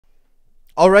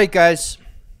All right, guys.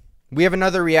 We have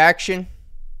another reaction.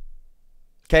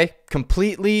 Okay?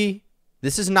 Completely.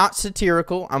 This is not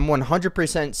satirical. I'm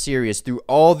 100% serious through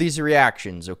all these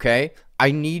reactions, okay?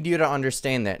 I need you to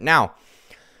understand that. Now,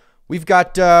 we've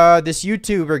got this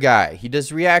YouTuber guy. He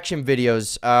does reaction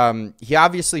videos. He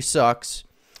obviously sucks.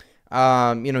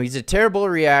 You know, he's a terrible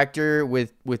reactor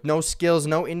with no skills,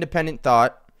 no independent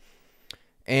thought.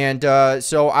 And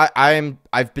so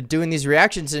I've been doing these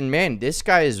reactions, and man, this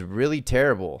guy is really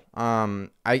terrible.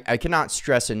 I cannot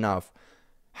stress enough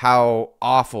how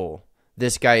awful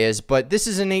this guy is. But this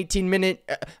is an 18-minute.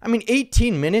 I mean,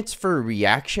 18 minutes for a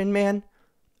reaction, man.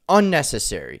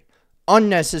 Unnecessary.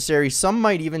 Unnecessary. Some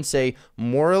might even say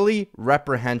morally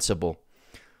reprehensible.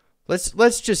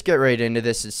 Let's just get right into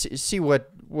this and see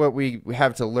what we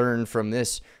have to learn from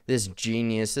this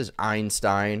genius, this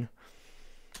Einstein.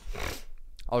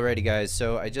 Alrighty, guys,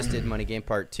 so I just did Money Game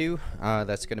Part 2.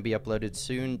 That's going to be uploaded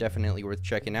soon. Definitely worth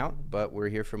checking out. But we're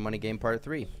here for Money Game Part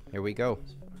 3. Here we go.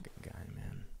 Fucking guy,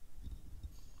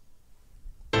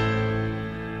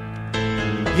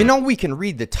 man. You know we can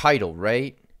read the title,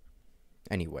 right?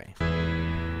 Anyway.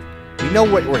 We know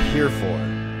what we're here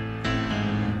for.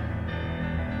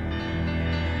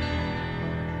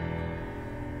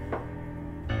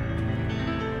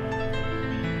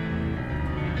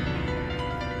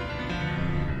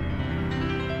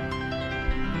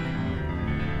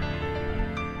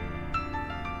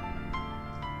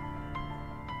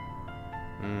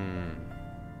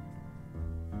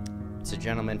 It's a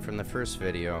gentleman from the first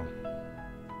video.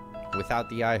 Without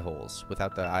the eye holes.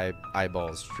 Without the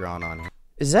eyeballs drawn on him.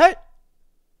 Is that?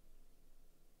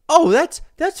 Oh, that's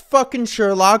fucking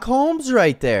Sherlock Holmes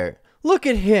right there. Look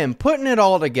at him putting it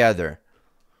all together.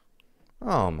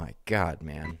 Oh my god,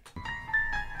 man.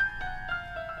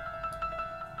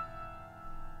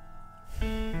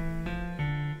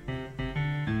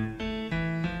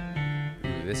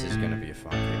 Ooh, this is gonna be a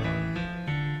fun one.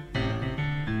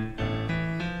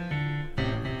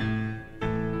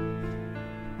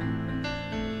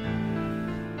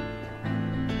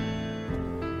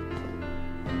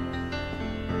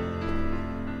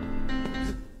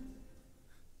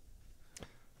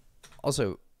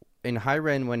 Also, in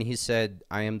Hiren, when he said,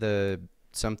 I am the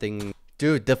something...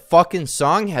 Dude, the fucking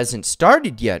song hasn't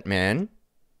started yet, man.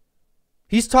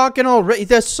 He's talking already.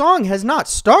 The song has not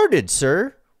started,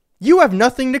 sir. You have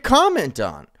nothing to comment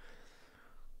on.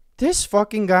 This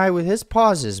fucking guy with his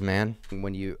pauses, man.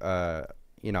 When you,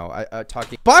 you know,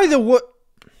 talking... By the way...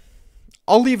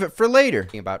 I'll leave it for later.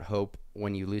 About hope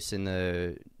when you loosen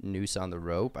the noose on the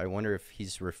rope. I wonder if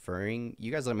he's referring...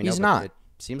 You guys let me know. He's not.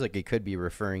 Seems like it could be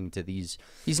referring to these.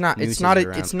 He's not. It's not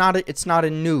a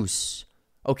noose.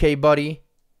 Okay, buddy.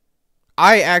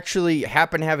 I actually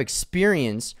happen to have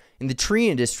experience in the tree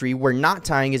industry where knot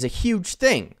tying is a huge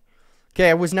thing. Okay,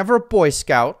 I was never a Boy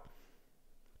Scout,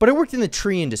 but I worked in the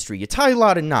tree industry. You tie a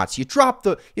lot of knots. You drop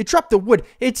the wood.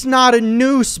 It's not a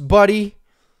noose, buddy.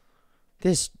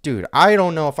 This dude, I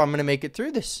don't know if I'm gonna make it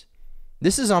through this.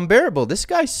 This is unbearable. This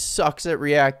guy sucks at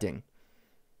reacting.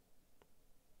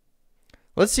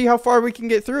 Let's see how far we can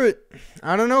get through it.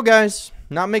 I don't know, guys.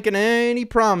 Not making any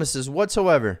promises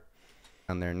whatsoever.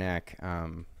 On their neck.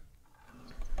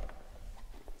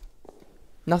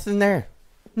 Nothing there.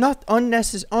 Not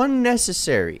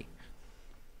unnecessary.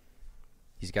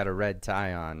 He's got a red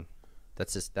tie on.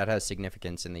 That has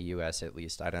significance in the U.S. at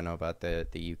least. I don't know about the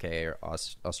U.K. or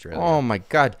Australia. Oh my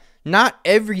God. Not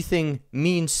everything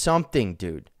means something,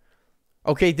 dude.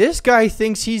 Okay, this guy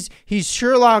thinks he's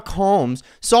Sherlock Holmes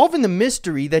solving the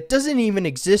mystery that doesn't even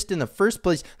exist in the first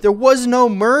place. There was no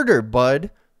murder, bud.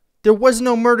 There was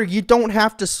no murder. You don't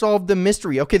have to solve the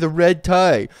mystery. Okay, the red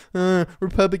tie.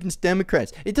 Republicans,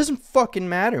 Democrats. It doesn't fucking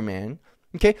matter, man.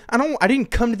 Okay? I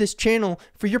didn't come to this channel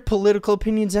for your political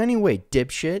opinions anyway,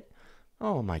 dipshit.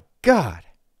 Oh my God.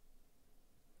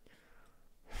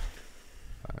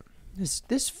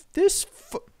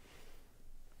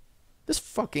 This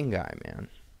fucking guy, man.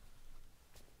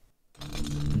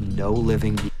 No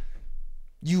living...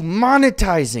 You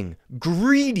monetizing,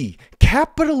 greedy,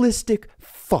 capitalistic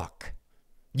fuck.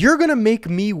 You're gonna make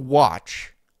me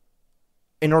watch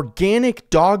an organic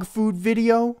dog food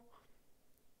video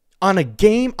on a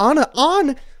game, on a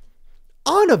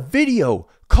video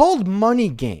called Money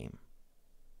Game.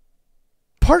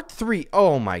 Part 3.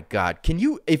 Oh my God. Can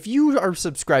you, if you are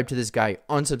subscribed to this guy,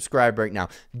 unsubscribe right now.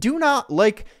 Do not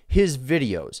like his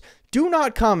videos. Do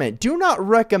not comment. Do not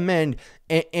recommend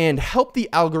and help the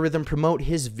algorithm promote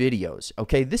his videos.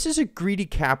 Okay? This is a greedy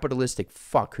capitalistic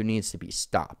fuck who needs to be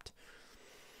stopped.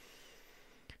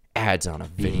 Ads on a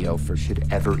video for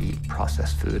should ever eat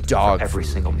processed food dog for every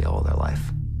food. Single meal of their life.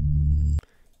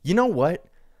 You know what?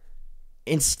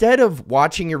 Instead of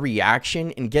watching a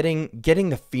reaction and getting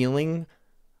the feeling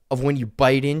of when you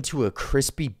bite into a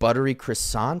crispy, buttery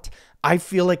croissant, I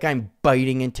feel like I'm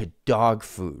biting into dog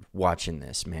food watching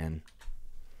this, man.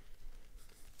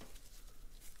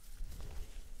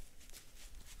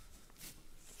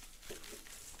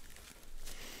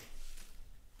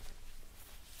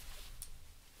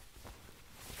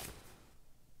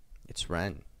 It's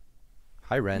Ren.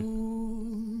 Hi, Ren.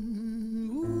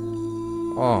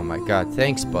 Oh my god,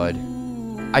 thanks, bud.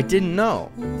 I didn't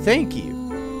know. Thank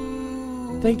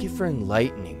you. Thank you for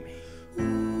enlightening me.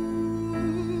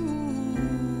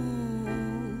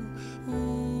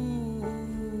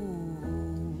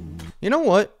 You know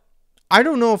what? I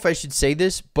don't know if I should say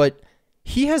this, but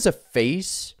he has a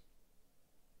face.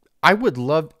 I would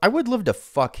love to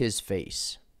fuck his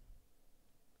face.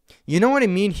 You know what I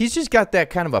mean? He's just got that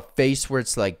kind of a face where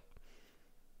it's like,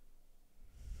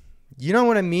 you know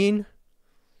what I mean?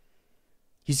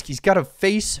 He's got a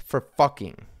face for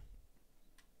fucking.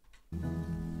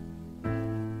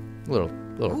 Little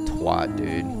twat,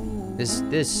 dude.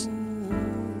 This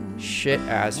shit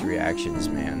ass reactions,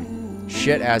 man.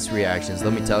 Shit ass reactions,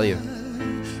 let me tell you.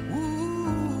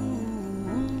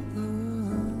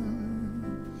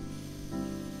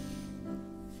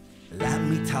 Let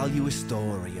me tell you a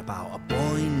story about a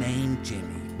boy named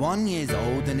Jimmy. 1 year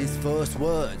old and his first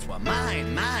words were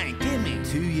mine, gimme.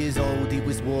 2 years old, he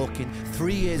was walking.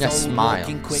 3 years old,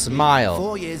 walking quickly. Smile.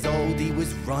 4 years old, he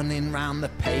was running round the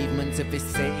pavements of his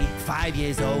city. 5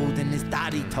 years old, and his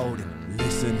daddy told him,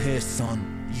 listen here,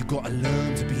 son, you gotta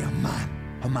learn to be a man.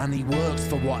 A man, he works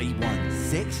for what he wants.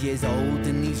 6 years old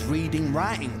and he's reading,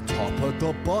 writing, top of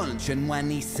the bunch. And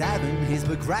when he's 7, his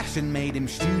progression made him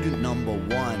student number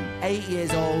 1. 8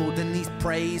 years old and he's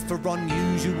praised for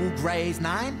unusual grades.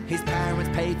 9, his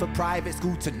parents paid for private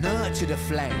school to nurture the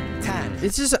flame. 10.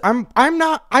 It's just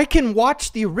I can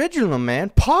watch the original, man.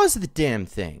 Pause the damn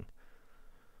thing.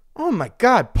 Oh my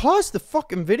god, pause the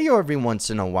fucking video every once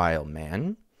in a while,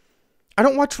 man. I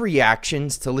don't watch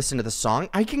reactions to listen to the song.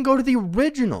 I can go to the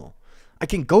original. I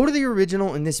can go to the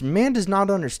original, and this man does not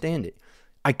understand it.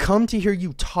 I come to hear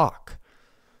you talk.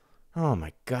 Oh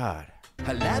my god.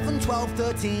 11, 12,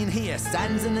 13, he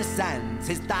ascends and ascends.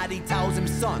 His daddy tells him,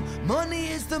 son, money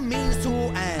is the means to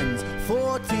all ends.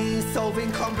 14,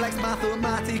 solving complex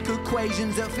mathematical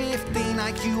equations. At 15,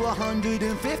 IQ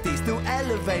 150, still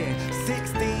elevating.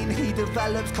 16, he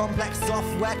develops complex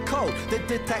software code that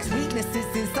detects weaknesses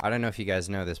inside. I don't know if you guys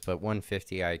know this, but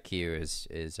 150 IQ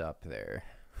is up there.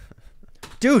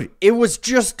 Dude, it was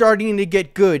just starting to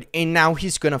get good, and now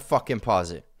he's gonna fucking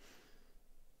pause it.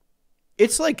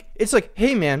 It's like,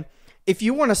 hey man, if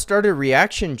you want to start a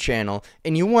reaction channel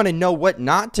and you want to know what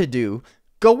not to do,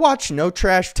 go watch No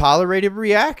Trash Tolerated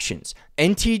Reactions,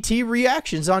 NTT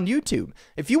Reactions on YouTube.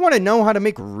 If you want to know how to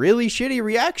make really shitty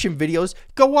reaction videos,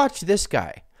 go watch this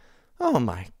guy. Oh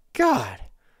my god.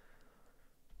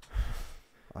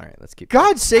 All right, let's keep.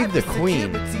 God save the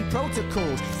Queen.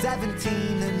 Protocols. 17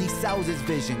 and he sells his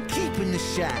vision, keeping the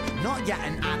share. Not yet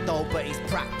an adult, but he's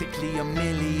practically a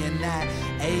millionaire.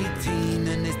 18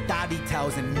 and his daddy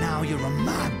tells him, now you're a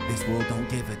man. This world don't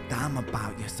give a damn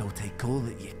about you, so take all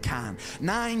that you can.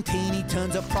 19, he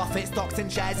turns a profit, stocks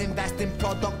and shares, invest in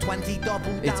product, 20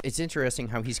 double down. It's interesting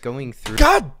how he's going through.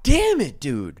 God damn it,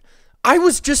 dude. I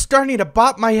was just starting to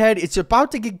bop my head. It's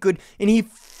about to get good, and he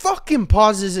fucking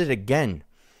pauses it again.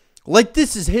 Like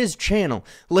this is his channel.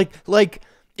 Like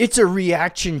it's a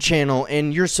reaction channel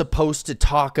and you're supposed to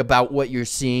talk about what you're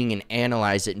seeing and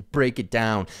analyze it and break it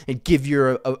down and give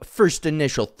your first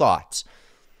initial thoughts.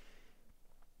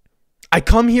 I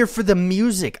come here for the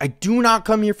music. I do not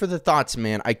come here for the thoughts,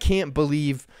 man. I can't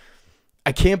believe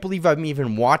I'm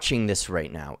even watching this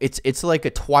right now. It's like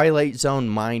a Twilight Zone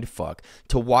mindfuck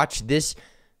to watch this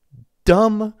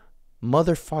dumb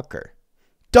motherfucker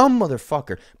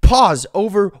pause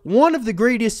over one of the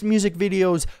greatest music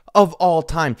videos of all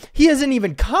time. He hasn't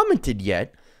even commented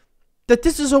yet that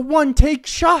this is a one-take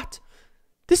shot.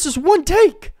 This is one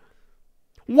take.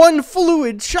 One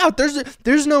fluid shot.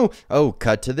 There's no, oh,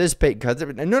 cut to this page, cut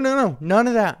to, no, none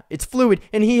of that. It's fluid,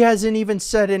 and he hasn't even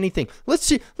said anything. Let's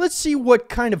see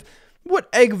what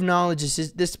egg of knowledge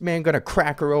is this man gonna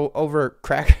crack over.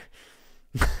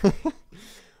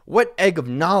 What egg of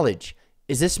knowledge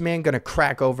is this man going to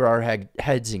crack over our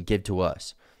heads and give to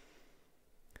us?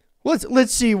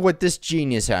 Let's see what this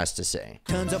genius has to say.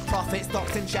 Turns of profit,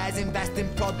 stocks and shares, invest in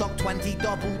product, 20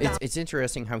 double down. It's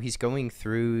interesting how he's going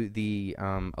through the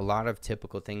a lot of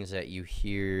typical things that you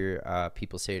hear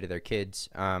people say to their kids.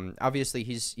 Obviously,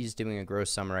 he's doing a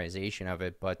gross summarization of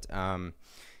it, but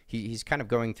he's kind of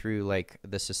going through like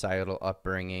the societal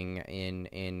upbringing in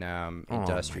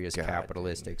industrious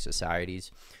capitalistic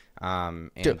societies.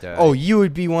 You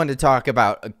would be one to talk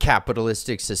about a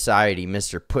capitalistic society,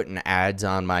 Mr. Putting ads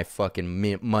on my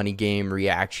fucking money game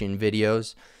reaction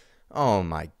videos. Oh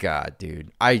my god,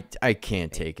 dude. I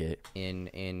can't take it. In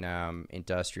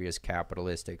industrious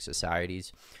capitalistic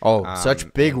societies. Oh,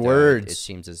 such big words. It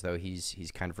seems as though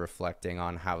he's kind of reflecting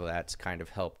on how that's kind of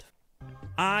helped.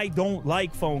 I don't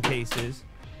like phone cases,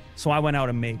 so I went out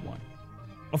and made one.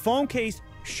 A phone case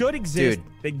should exist. Dude,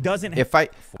 that doesn't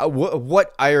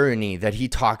what irony that he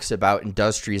talks about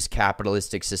industrious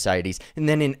capitalistic societies and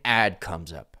then an ad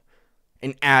comes up.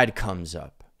 An ad comes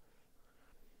up.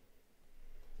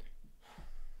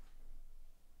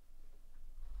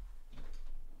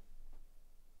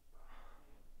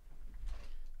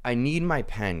 I need my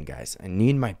pen, guys. I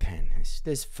need my pen.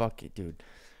 This fuck it, dude.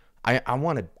 I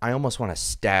almost want to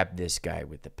stab this guy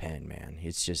with the pen, man.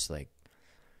 It's just like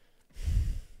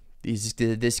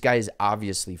this guy is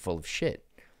obviously full of shit.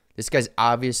 This guy's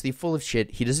obviously full of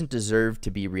shit. He doesn't deserve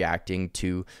to be reacting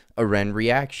to a Ren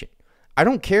reaction. I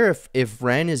don't care if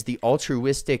Ren is the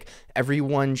altruistic,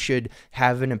 everyone should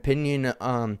have an opinion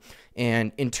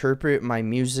and interpret my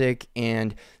music,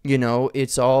 and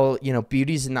it's all,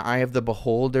 beauty's in the eye of the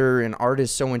beholder and art is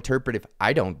so interpretive.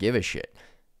 I don't give a shit.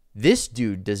 This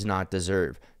dude does not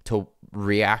deserve to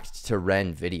react to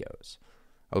Ren videos.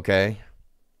 Okay?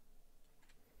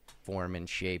 Form and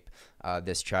shape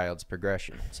this child's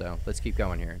progression. So let's keep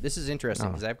going here. This is interesting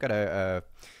because I've got a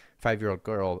 5-year-old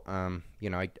girl.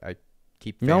 I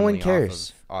keep family no one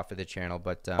cares off of the channel,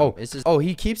 but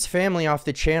he keeps family off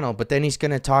the channel, but then he's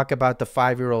gonna talk about the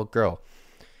 5-year-old girl.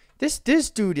 This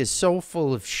dude is so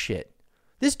full of shit.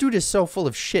 This dude is so full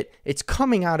of shit. It's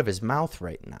coming out of his mouth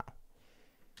right now.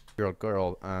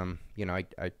 Girl,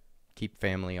 I keep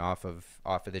family off of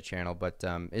the channel, but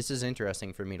this is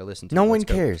interesting for me to listen to. No one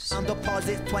cares. Shut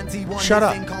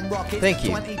up. Thank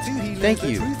you. Thank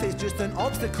you. Truth is just an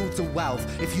obstacle to wealth.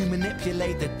 If you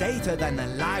manipulate the data, then the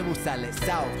lie will sell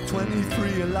itself.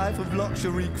 23, a life of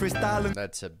luxury, crystal.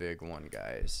 That's a big one,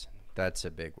 guys. That's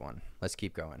a big one. Let's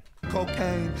keep going.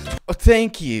 Cocaine. Oh,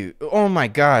 thank you. Oh my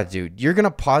god, dude. You're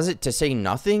gonna pause it to say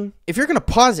nothing? If you're gonna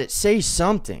pause it, say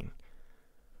something.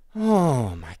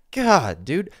 Oh my god,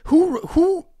 dude.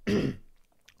 Who in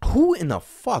the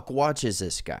fuck watches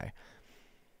this guy?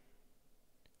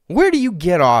 Where do you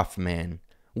get off, man?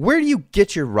 Where do you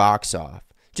get your rocks off?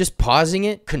 Just pausing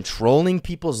it, controlling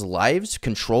people's lives,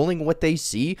 controlling what they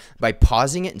see by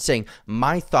pausing it and saying,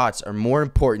 my thoughts are more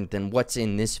important than what's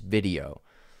in this video.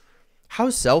 How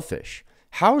selfish.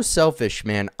 How selfish,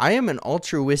 man. I am an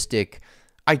altruistic.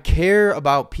 I care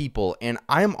about people, and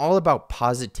I am all about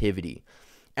positivity.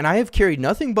 And I have carried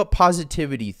nothing but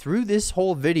positivity through this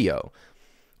whole video.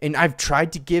 And I've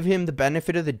tried to give him the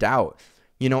benefit of the doubt.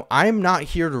 I am not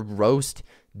here to roast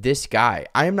this guy.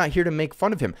 I am not here to make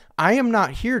fun of him. I am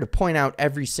not here to point out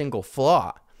every single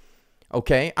flaw.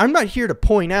 Okay? I'm not here to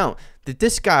point out that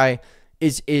this guy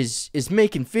is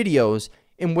making videos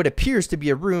in what appears to be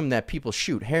a room that people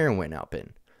shoot heroin up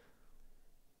in.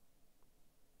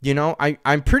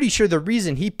 I'm pretty sure the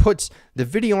reason he puts the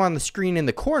video on the screen in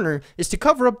the corner is to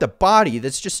cover up the body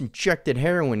that's just injected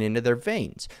heroin into their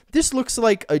veins. This looks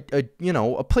like a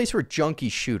place where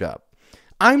junkies shoot up.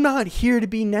 I'm not here to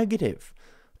be negative.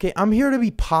 Okay, I'm here to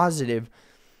be positive,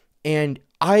 and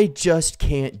I just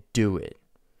can't do it.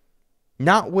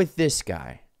 Not with this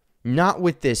guy. Not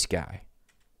with this guy.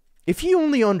 If he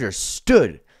only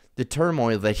understood the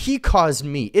turmoil that he caused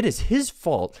me, it is his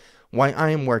fault why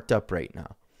I am worked up right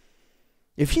now.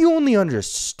 If he only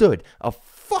understood a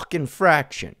fucking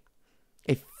fraction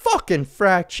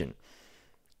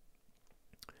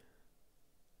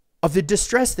of the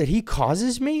distress that he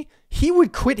causes me, he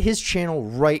would quit his channel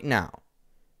right now.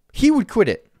 He would quit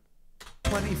it.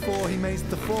 24, he makes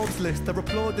the Forbes list, they're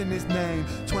applauding his name.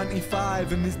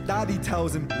 25, and his daddy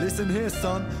tells him, listen here,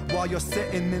 son, while you're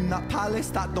sitting in that palace,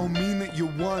 that don't mean that you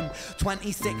won.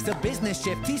 26, a business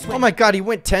shift, oh my god, he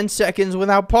went 10 seconds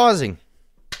without pausing.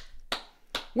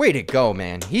 Way to go,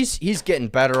 man. He's getting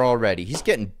better already. He's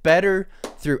getting better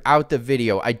throughout the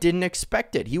video. I didn't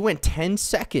expect it. He went 10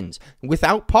 seconds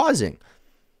without pausing.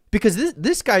 Because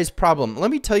this guy's problem,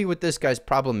 let me tell you what this guy's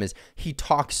problem is. He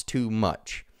talks too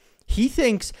much. He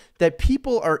thinks that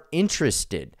people are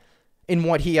interested in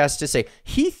what he has to say.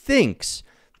 He thinks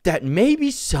that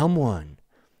maybe someone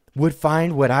would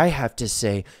find what I have to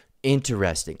say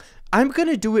interesting. I'm going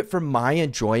to do it for my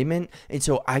enjoyment and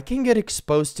so I can get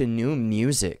exposed to new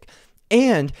music.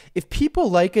 And if people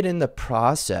like it in the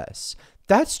process,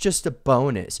 that's just a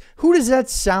bonus. Who does that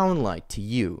sound like to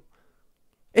you?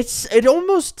 It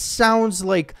almost sounds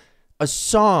like a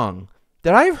song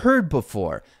that I've heard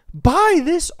before by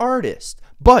this artist.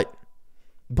 But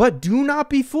do not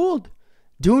be fooled.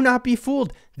 Do not be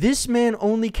fooled. This man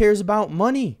only cares about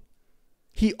money.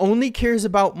 He only cares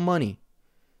about money.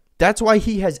 That's why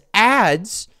he has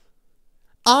ads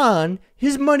on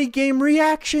his Money Game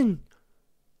reaction.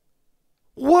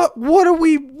 What are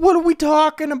we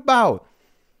talking about?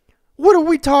 What are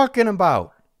we talking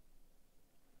about?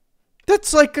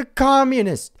 That's like a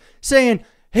communist saying,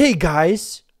 hey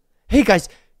guys,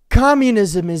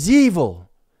 communism is evil,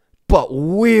 but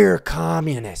we're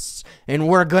communists and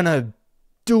we're gonna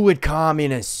do what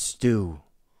communists do.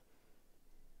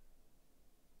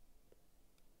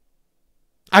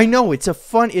 I know it's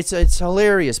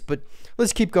hilarious, but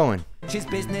let's keep going. His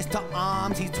business to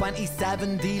arms, he's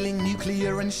 27, dealing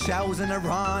nuclear and shells in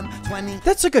Iran. 20.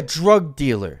 That's like a drug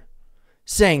dealer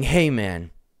saying, hey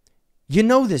man, you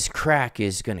know this crack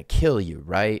is gonna kill you,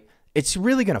 right? It's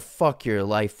really gonna fuck your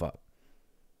life up.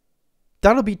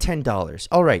 That'll be $10.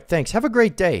 All right, thanks. Have a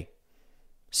great day.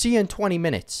 See you in 20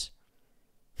 minutes.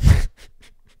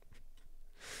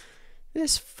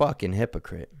 This fucking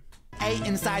hypocrite. 8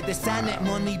 inside the Senate,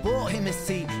 money bought him a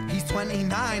seat. He's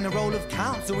 29, a role of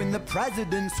counsel in the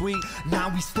president's suite.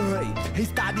 Now he's 30,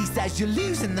 his daddy says you're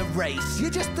losing the race. You're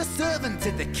just a servant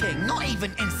to the king, not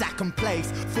even in second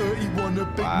place. 31, a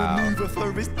big maneuver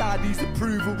for his daddy's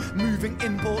approval. Moving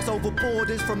imports over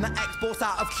borders from the exports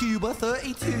out of Cuba.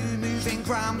 32, moving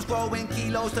grams, growing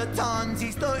kilos to tons.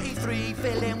 He's 33,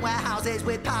 filling warehouses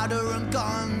with powder and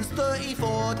guns.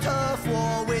 34, turf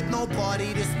war with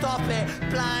nobody to stop it.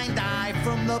 Blind eye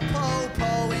from the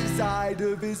po-po inside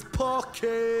of his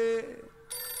pocket.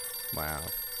 Wow.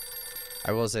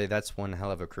 I will say that's one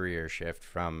hell of a career shift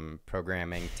from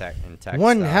programming tech and tech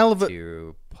One stuff hell of a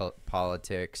to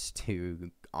politics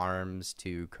to arms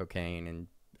to cocaine and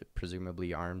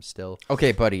presumably arms still.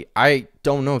 Okay, buddy, I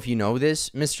don't know if you know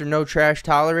this, Mr. No Trash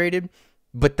Tolerated,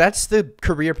 but that's the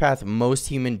career path most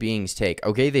human beings take.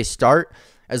 Okay, they start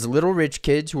as little rich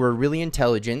kids who are really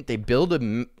intelligent. They build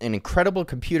an incredible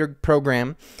computer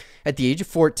program at the age of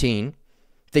 14.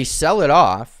 They sell it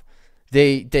off.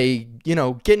 They you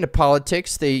know, get into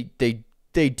politics. They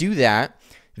do that.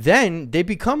 Then they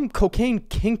become cocaine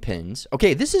kingpins.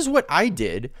 Okay, this is what I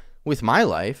did with my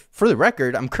life. For the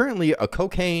record, I'm currently a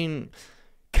cocaine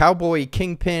cowboy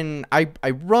kingpin. I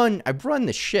run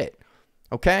the shit.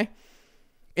 Okay?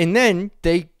 And then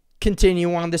they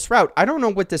continue on this route. I don't know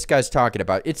what this guy's talking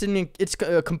about. It's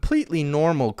a completely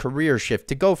normal career shift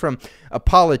to go from a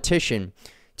politician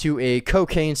to a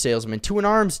cocaine salesman to an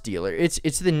arms dealer. It's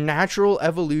the natural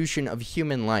evolution of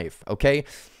human life, okay?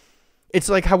 It's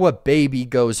like how a baby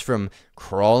goes from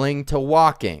crawling to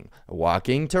walking,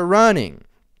 walking to running,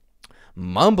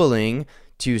 mumbling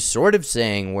to sort of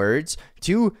saying words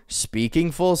to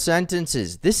speaking full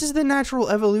sentences. This is the natural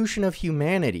evolution of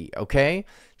humanity, okay?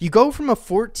 You go from a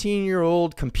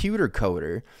 14-year-old computer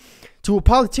coder to a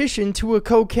politician to a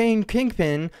cocaine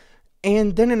kingpin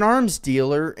and then an arms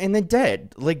dealer and then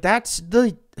dead. Like, that's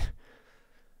the...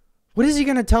 What is he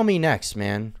going to tell me next,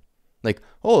 man? Like,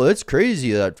 oh, that's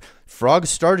crazy that frogs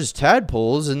start as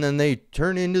tadpoles and then they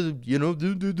turn into, you know,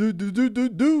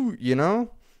 you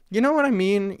know? You know what I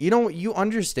mean? You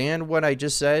understand what I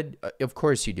just said? Of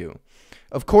course you do.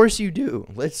 Of course you do.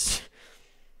 Let's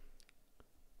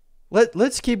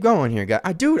keep going here, guys.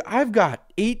 Dude, I've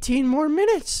got 18 more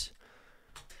minutes.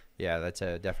 Yeah, that's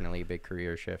definitely a big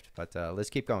career shift. But let's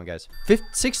keep going, guys.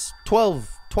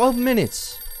 12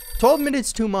 minutes. 12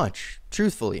 minutes too much,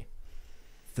 truthfully.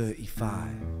 35,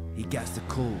 he gets a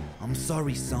call. I'm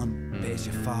sorry, son, but it's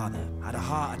your father. Had a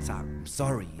heart attack. I'm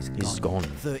sorry, he's gone.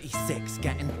 36,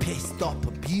 getting pissed off,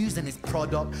 abusing his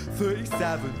product.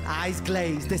 37, eyes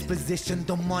glazed, disposition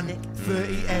demonic.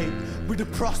 38, with a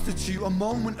prostitute, a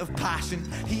moment of passion,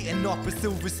 heating up a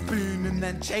silver spoon and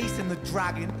then chasing the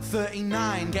dragon.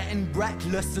 39, getting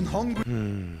reckless and hungry.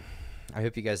 I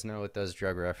hope you guys know what those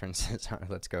drug references are.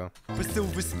 Let's go. A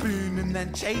silver spoon and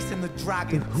then chasing the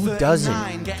dragon. Dude, who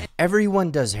doesn't?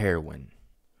 Everyone does heroin.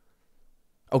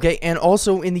 Okay, and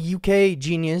also in the UK,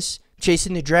 genius,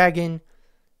 chasing the dragon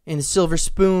and the silver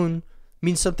spoon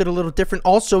means something a little different.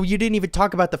 Also, you didn't even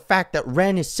talk about the fact that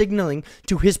Ren is signaling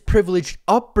to his privileged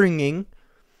upbringing.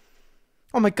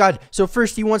 Oh my god. So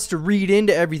first he wants to read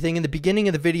into everything in the beginning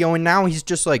of the video, and now he's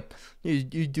just like, you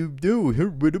do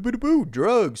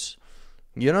drugs.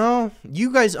 You know,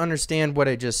 you guys understand what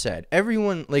I just said.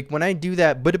 Everyone, like, when I do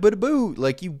that, boo,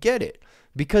 like, you get it.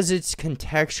 Because it's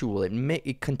contextual.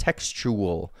 It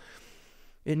contextual.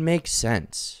 It makes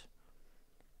sense.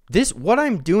 This, what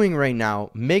I'm doing right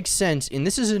now makes sense. And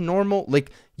this is a normal,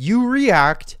 like, you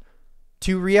react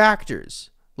to reactors.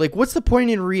 Like, what's the point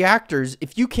in reactors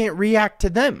if you can't react to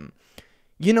them?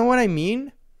 You know what I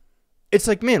mean? It's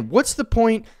like, man, what's the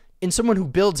point in someone who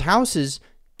builds houses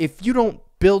if you don't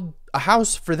build a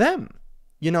house for them?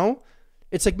 You know?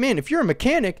 It's like, man, if you're a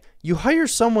mechanic, you hire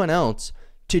someone else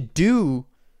to do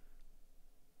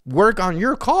work on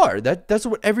your car. That's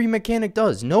what every mechanic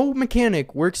does. No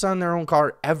mechanic works on their own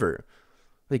car ever.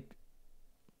 Like,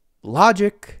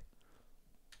 logic.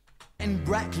 And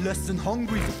reckless and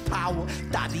hungry for power.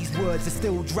 Daddy's words are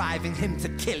still driving him to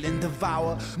kill and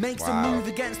devour. Makes a move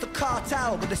against the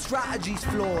cartel, but the strategy's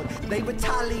flawed. They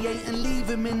retaliate and leave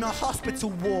him in a hospital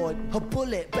ward. A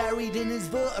bullet buried in his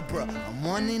vertebra and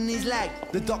one in his leg.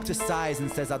 The doctor sighs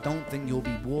and says, I don't think you'll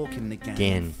be walking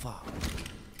again. Fuck.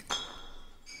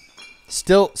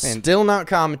 Still not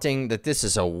commenting that this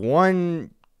is a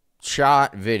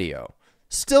one-shot video.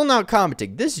 Still not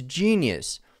commenting. This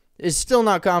genius is still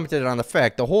not commented on the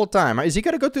fact the whole time. Is he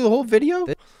got to go through the whole video?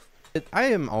 I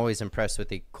am always impressed with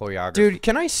the choreography. Dude,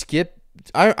 can I skip?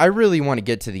 I really want to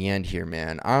get to the end here,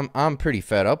 man. I'm pretty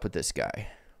fed up with this guy.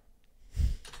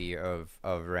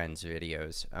 Of Ren's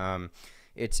videos.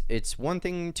 It's one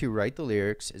thing to write the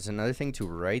lyrics. It's another thing to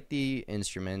write the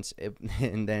instruments,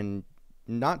 and then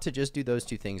not to just do those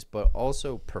two things, but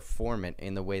also perform it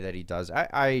in the way that he does.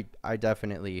 I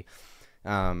definitely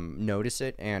notice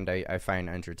it, and I find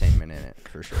entertainment in it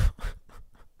for sure.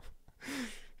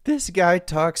 This guy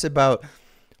talks about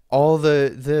all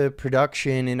the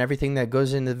production and everything that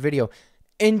goes into the video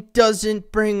and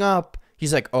doesn't bring up,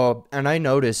 he's like, oh, and I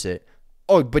notice it.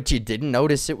 Oh, but you didn't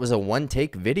notice it was a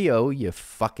one-take video, you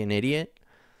fucking idiot.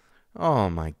 Oh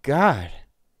my god.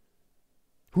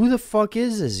 Who the fuck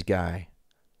is this guy?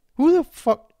 Who the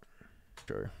fuck?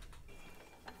 Sure.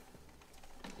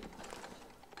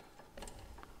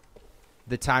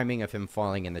 The timing of him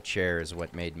falling in the chair is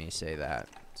what made me say that.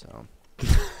 So,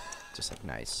 just like,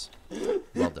 nice.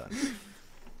 Well done.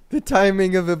 The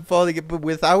timing of him falling, but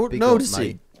without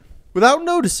noticing. Without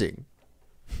noticing.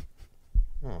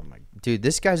 Oh my, dude,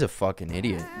 this guy's a fucking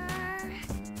idiot.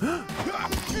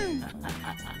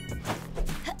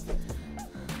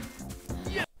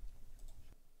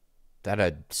 That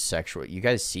a sexual, you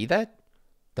guys see that?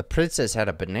 The princess had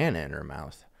a banana in her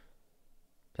mouth.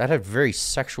 That had very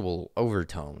sexual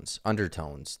undertones.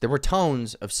 There were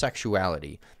tones of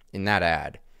sexuality in that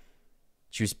ad.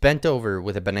 She was bent over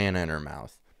with a banana in her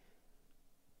mouth.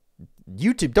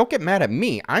 YouTube, don't get mad at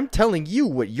me. I'm telling you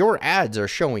what your ads are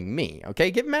showing me,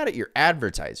 okay? Get mad at your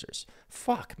advertisers.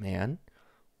 Fuck, man.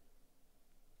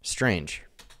 Strange.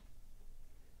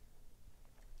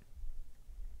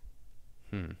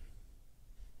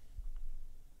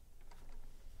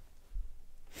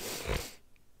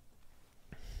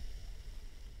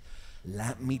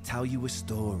 Let me tell you a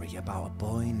story about a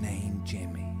boy named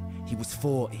Jimmy. He was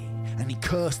 40 and he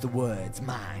cursed the words,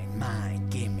 mine, mine,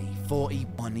 gimme.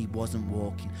 41 he wasn't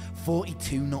walking,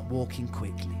 42 not walking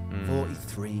quickly,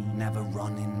 43 never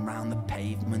running round the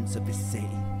pavements of his city,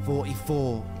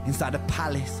 44 inside a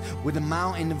palace with a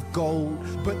mountain of gold.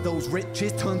 But those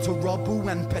riches turn to rubble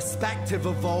and perspective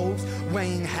evolves.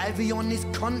 Weighing heavy on his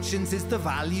conscience is the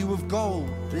value of gold.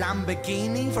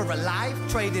 Lamborghini for a life,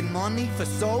 trading money for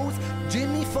souls.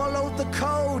 Jimmy followed the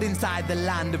code inside the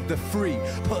land of the free.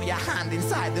 Put your hand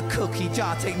inside the cookie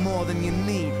jar, take more than you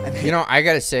need. And you know, I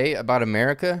gotta say about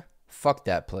America, fuck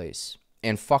that place.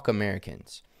 And fuck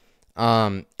Americans.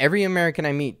 Every American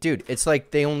I meet, dude, it's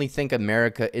like they only think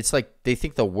America, it's like they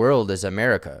think the world is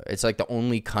America. It's like the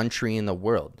only country in the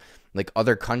world. Like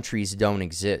other countries don't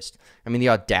exist. I mean, the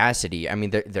audacity, I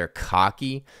mean, they're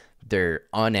cocky, they're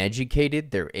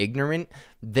uneducated, they're ignorant.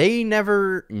 They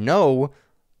never know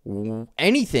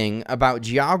anything about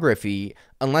geography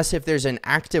unless if there's an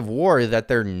active war that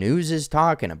their news is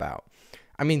talking about.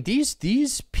 I mean, these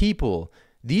people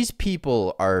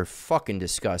are fucking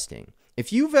disgusting.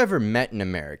 If you've ever met an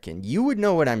American, you would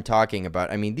know what I'm talking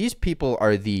about. I mean, these people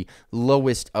are the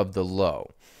lowest of the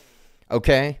low.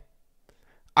 Okay?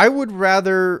 I would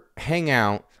rather hang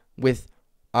out with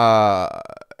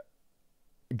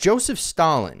Joseph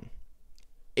Stalin,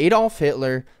 Adolf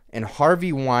Hitler, and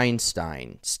Harvey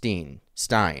Weinstein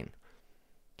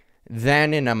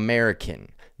than an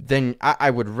American. Then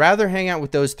I would rather hang out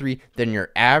with those three than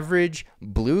your average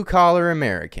blue-collar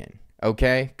American,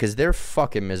 okay? Because they're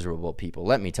fucking miserable people,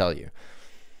 let me tell you.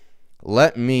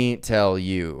 Let me tell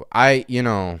you.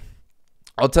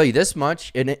 I'll tell you this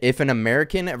much. If an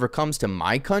American ever comes to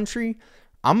my country,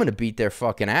 I'm going to beat their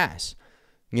fucking ass.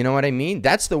 You know what I mean?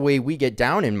 That's the way we get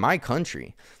down in my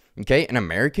country. Okay, an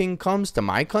American comes to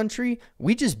my country,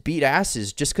 we just beat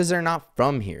asses just because they're not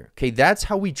from here. Okay, that's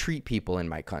how we treat people in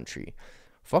my country.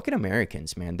 Fucking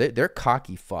Americans, man. They're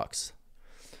cocky fucks.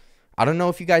 I don't know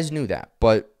if you guys knew that,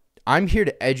 but I'm here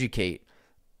to educate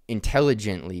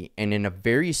intelligently and in a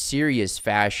very serious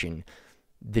fashion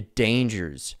the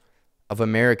dangers of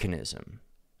Americanism,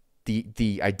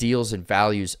 the ideals and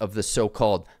values of the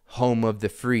so-called home of the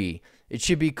free. It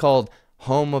should be called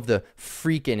home of the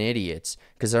freaking idiots,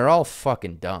 because they're all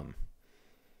fucking dumb.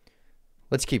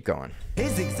 Let's keep going.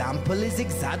 His example is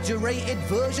exaggerated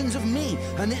versions of me,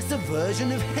 and it's a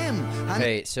version of him.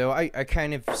 Okay, so I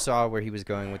kind of saw where he was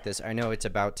going with this. I know it's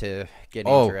about to get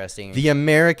interesting. The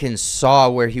Americans saw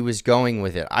where he was going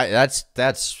with it.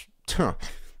 That's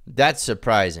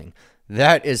surprising.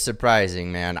 That is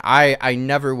surprising, man. I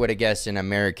never would have guessed an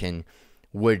American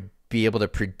would be able to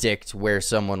predict where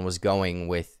someone was going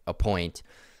with a point,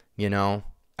 you know?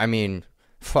 I mean,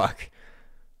 fuck.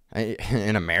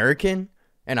 An American?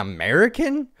 An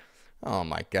American? Oh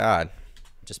my God.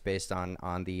 Just based on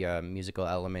the musical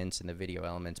elements and the video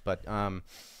elements. But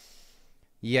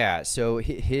yeah, so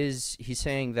he's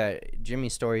saying that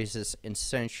Jimmy's story is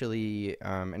essentially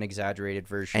an exaggerated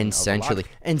version essentially.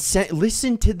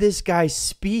 Listen to this guy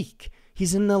speak.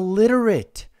 He's an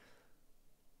illiterate.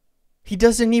 He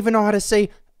doesn't even know how to say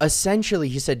essentially.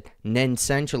 He said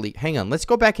essentially. Hang on, let's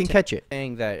go back and catch it.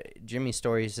 Saying that Jimmy's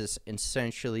story is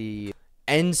essentially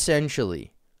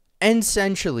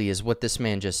is what this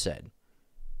man just said.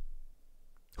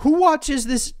 Who watches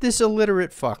this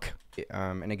illiterate fuck?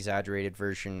 An exaggerated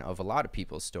version of a lot of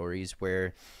people's stories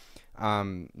where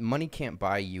money can't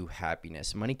buy you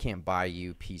happiness. Money can't buy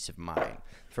you peace of mind.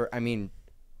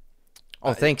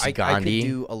 Oh, thanks, Gandhi. I could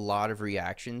do a lot of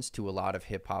reactions to a lot of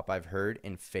hip-hop I've heard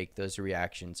and fake those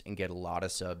reactions and get a lot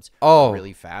of subs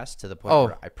really fast to the point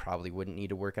where I probably wouldn't need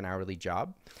to work an hourly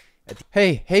job.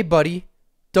 Hey, buddy.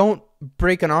 Don't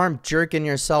break an arm jerking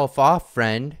yourself off,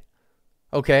 friend.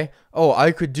 Okay? Oh,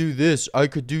 I could do this. I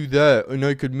could do that. And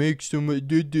I could make some...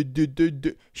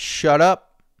 Shut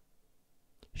up.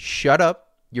 Shut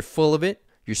up. You're full of it.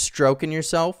 You're stroking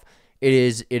yourself.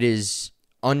 It is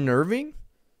unnerving.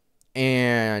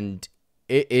 And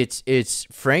it's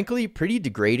frankly pretty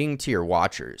degrading to your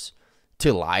watchers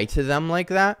to lie to them like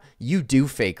that. You do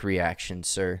fake reactions,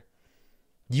 sir.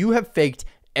 You have faked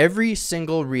every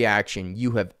single reaction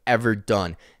you have ever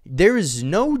done. There is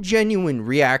no genuine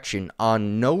reaction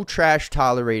on No Trash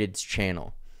Tolerated's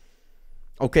channel.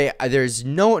 Okay, there's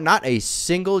not a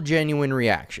single genuine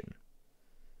reaction.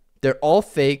 They're all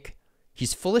fake.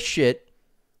 He's full of shit.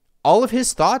 All of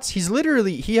his thoughts,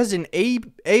 he has an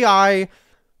AI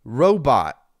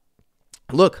robot.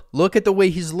 Look at the way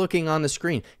he's looking on the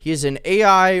screen. He has an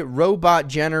AI robot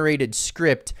generated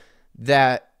script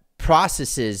that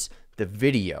processes the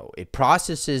video. It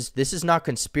processes, this is not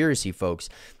conspiracy, folks.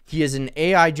 He is an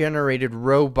AI generated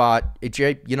robot.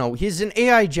 He's an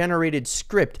AI generated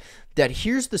script that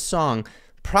hears the song,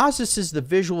 processes the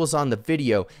visuals on the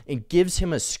video, and gives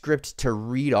him a script to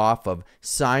read off of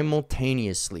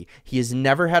simultaneously. He has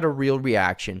never had a real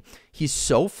reaction. He's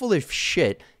so full of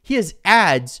shit. He has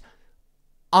ads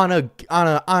on a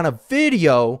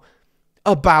video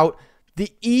about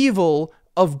the evil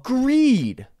of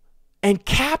greed and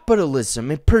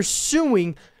capitalism and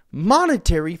pursuing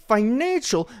monetary,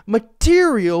 financial,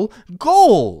 material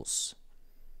goals.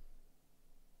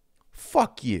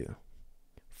 Fuck you.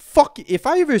 Fuck, if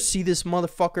I ever see this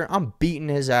motherfucker, I'm beating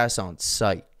his ass on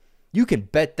sight. You can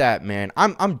bet that, man.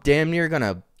 I'm damn near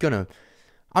gonna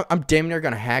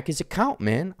hack his account,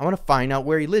 man. I want to find out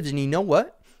where he lives. And you know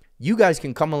what? You guys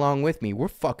can come along with me. We're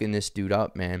fucking this dude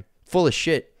up, man. Full of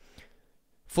shit.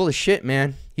 Full of shit,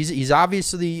 man. He's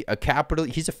obviously a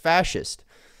capitalist. He's a fascist.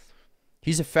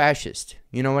 He's a fascist.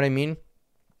 You know what I mean?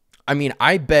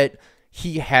 I bet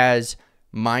he has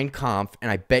Mein Kampf,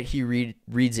 and I bet he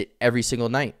reads it every single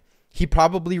night. He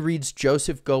probably reads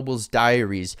Joseph Goebbels'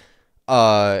 diaries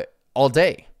all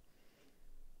day.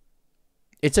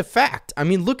 It's a fact.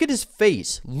 Look at his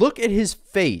face. Look at his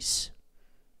face.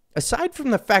 Aside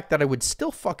from the fact that I would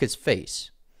still fuck his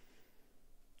face,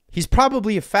 he's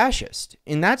probably a fascist,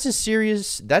 and that's a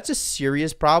serious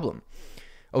problem.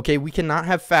 Okay, we cannot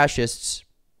have fascists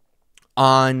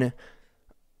on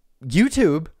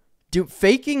YouTube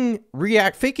faking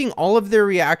all of their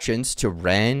reactions to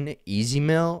Ren, Easy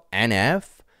Mill, NF,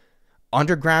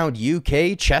 Underground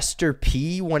UK, Chester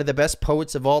P, one of the best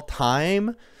poets of all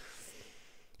time.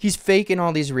 He's faking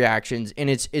all these reactions, and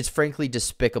it's frankly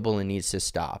despicable and needs to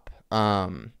stop.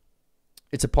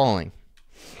 It's appalling.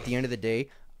 At the end of the day,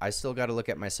 I still got to look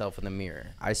at myself in the mirror.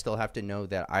 I still have to know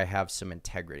that I have some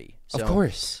integrity. So, of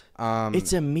course.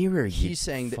 It's a mirror. He's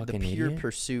saying that the pure idiot.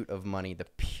 pursuit of money, the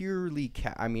purely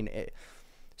I mean,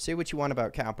 say what you want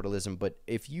about capitalism, but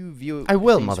if you view I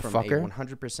will, things motherfucker. from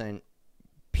a 100%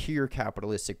 pure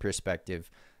capitalistic perspective,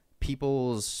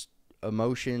 people's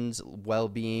emotions,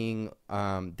 well-being,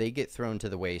 they get thrown to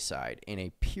the wayside in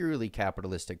a purely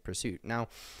capitalistic pursuit. Now,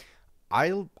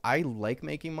 I like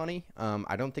making money.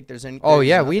 I don't think there's any. Oh, there's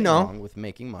yeah, we nothing know. wrong with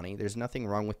making money. There's nothing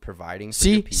wrong with providing. For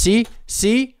your See,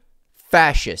 people.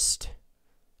 fascist.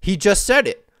 He just said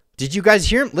it. Did you guys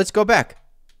hear him? Let's go back.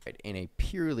 In a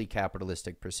purely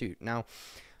capitalistic pursuit. Now,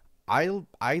 I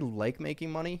like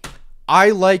making money.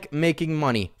 I like making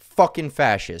money. Fucking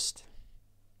fascist.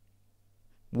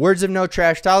 Words of no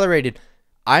trash tolerated.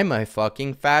 I'm a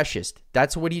fucking fascist.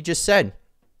 That's what he just said.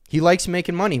 He likes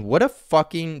making money. What a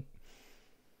fucking...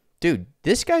 Dude,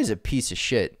 this guy's a piece of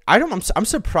shit. I'm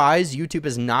surprised YouTube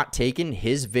has not taken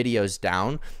his videos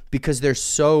down because they're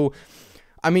so...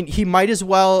 I mean, he might as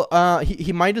well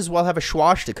he might as well have a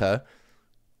swastika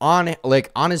on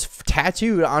his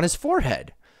tattooed on his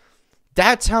forehead.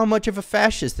 That's how much of a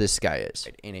fascist this guy is.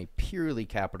 In a purely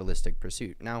capitalistic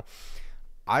pursuit. Now,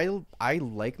 I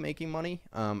like making money.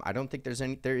 I don't think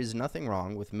there is nothing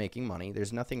wrong with making money.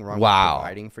 There's nothing wrong with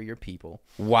providing for your people.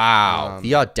 Wow.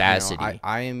 The audacity. You know,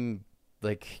 I am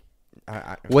like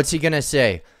what's he going to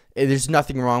say? There's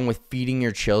nothing wrong with feeding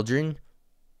your children?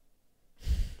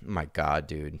 My God,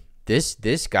 dude.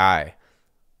 This guy.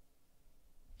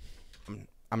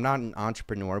 I'm not an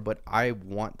entrepreneur, but I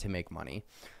want to make money.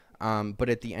 But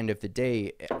at the end of the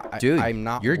day, dude, I'm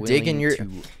not. You're digging your. To...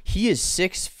 He is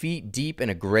 6 feet deep in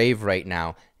a grave right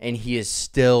now, and he is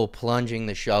still plunging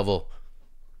the shovel.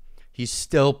 He's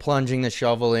still plunging the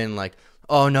shovel in, like,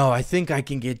 oh no, I think I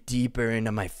can get deeper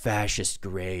into my fascist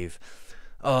grave.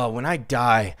 Oh, when I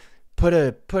die, put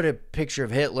a picture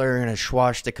of Hitler and a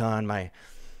swastika on my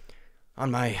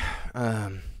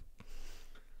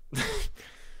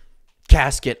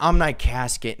casket, on my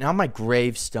casket, and on my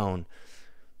gravestone.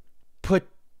 Put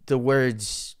the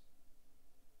words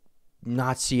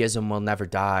Nazism will never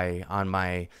die on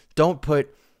my... Don't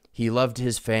put he loved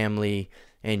his family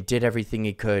and did everything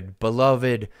he could.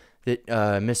 Beloved, that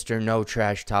Mr. No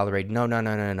Trash Tolerated.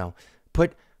 No.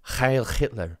 Put Heil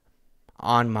Hitler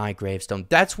on my gravestone.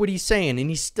 That's what he's saying, and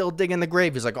he's still digging the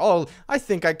grave. He's like, oh, I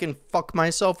think I can fuck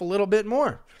myself a little bit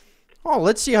more. Oh,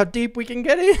 let's see how deep we can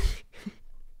get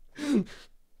in.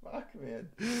 Fuck, man.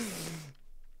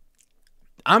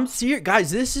 I'm serious. Guys,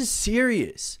 this is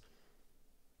serious.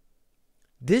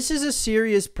 This is a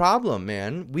serious problem,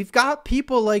 man. We've got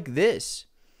people like this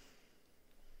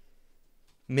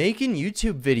making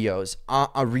YouTube videos,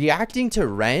 reacting to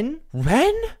Ren?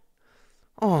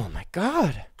 Oh, my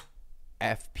God.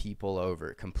 F people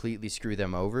over, completely screw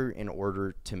them over in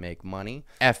order to make money.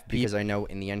 F because I know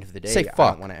in the end of the day, say I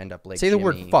fuck. don't want to end up like say the Jimmy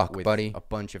word fuck, with buddy. a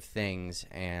bunch of things,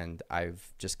 and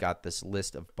I've just got this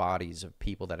list of bodies of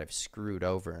people that I've screwed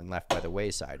over and left by the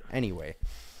wayside. Anyway,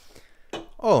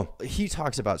 he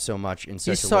talks about so much in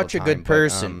such He's a such a little good time,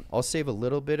 person. I'll save a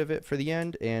little bit of it for the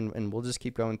end, and we'll just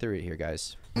keep going through it here,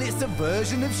 guys. It's a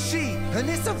version of she, and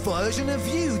it's a version of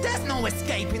you. There's no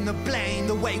escaping the blame.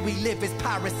 The way we live is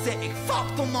parasitic.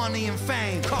 Fuck the money and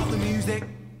fame. Cut the music.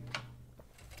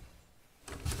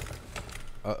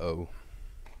 Uh-oh.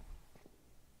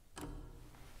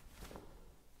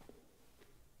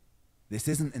 This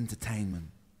isn't entertainment.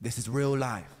 This is real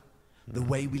life. The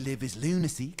way we live is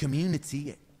lunacy.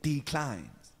 Community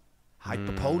declines.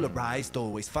 Hyperpolarized,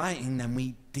 always fighting, then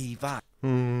we divide.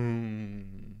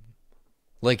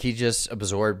 Like he just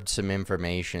absorbed some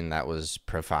information that was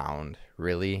profound.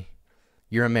 Really?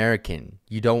 You're American.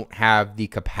 You don't have the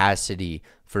capacity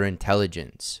for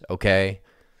intelligence, okay?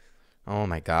 Oh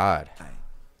my God.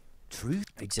 Truth.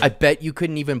 I bet you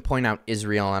couldn't even point out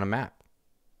Israel on a map.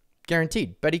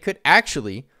 Guaranteed. Bet he could.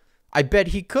 Actually, I bet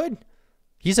he could.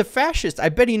 He's a fascist. I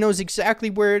bet he knows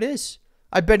exactly where it is.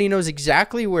 I bet he knows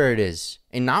exactly where it is.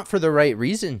 And not for the right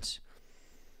reasons.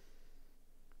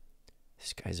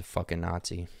 This guy's a fucking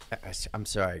Nazi. I'm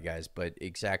sorry, guys, but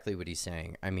exactly what he's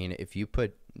saying. I mean, if you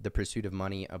put the pursuit of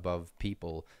money above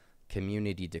people,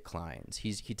 community declines.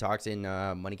 He talks in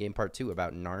Money Game Part 2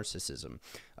 about narcissism,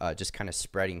 just kind of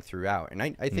spreading throughout. And I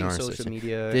think social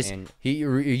media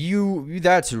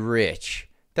that's rich.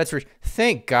 That's rich.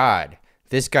 Thank God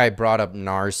this guy brought up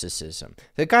narcissism.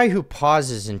 The guy who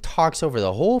pauses and talks over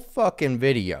the whole fucking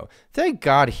video. Thank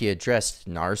God he addressed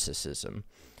narcissism.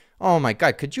 Oh my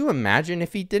God, could you imagine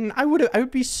if he didn't? I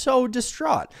would be so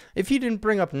distraught if he didn't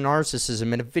bring up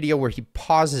narcissism in a video where he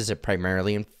pauses it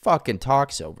primarily and fucking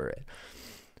talks over it.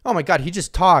 Oh my God, he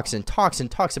just talks and talks and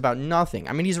talks about nothing.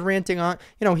 I mean, he's ranting on,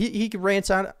 you know, he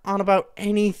rants on about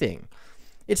anything.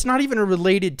 It's not even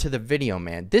related to the video,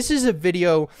 man. This is a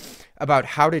video about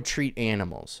how to treat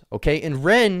animals, okay? And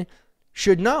Ren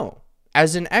should know.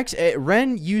 As an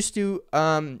Ren used to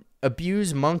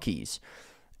abuse monkeys,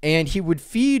 and he would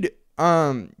feed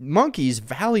monkeys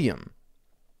Valium.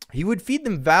 He would feed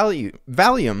them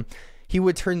Valium. He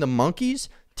would turn the monkeys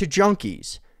to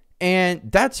junkies.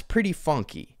 And that's pretty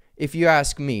funky, if you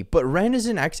ask me. But Ren is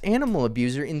an ex-animal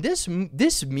abuser. And this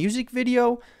music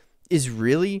video is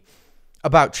really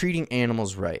about treating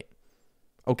animals right.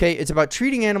 Okay? It's about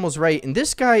treating animals right. And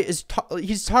this guy is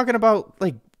he's talking about,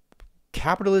 like,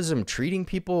 capitalism, treating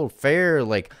people fair.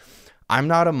 Like, I'm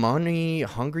not a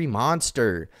money-hungry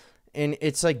monster. And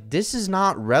it's like, this is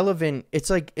not relevant.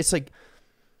 It's like,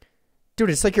 dude,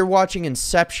 it's like you're watching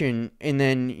Inception, and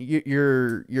then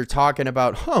you're talking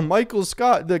about, Michael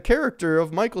Scott, the character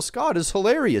of Michael Scott is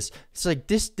hilarious. It's like,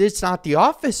 this not The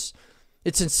Office.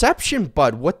 It's Inception,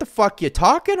 bud. What the fuck you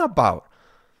talking about?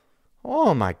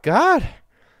 Oh my God.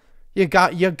 You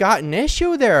got an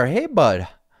issue there. Hey, bud.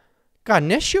 Got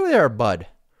an issue there, bud.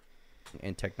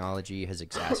 And technology has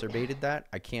exacerbated that.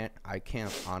 I can't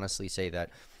honestly say that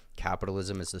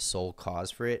capitalism is the sole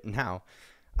cause for it. Now,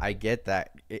 I get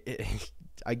that.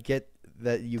 I get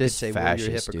that you could say, well, you're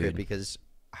a hypocrite, dude, because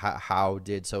how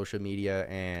did social media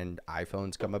and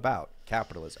iPhones come about?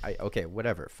 Capitalism. Okay,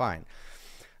 whatever, fine.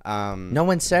 No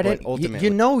one said it. You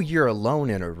know you're alone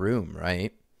in a room,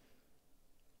 right?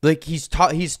 Like, he's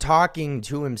talking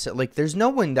to himself. Like, there's no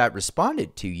one that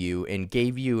responded to you and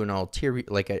gave you an ulterior,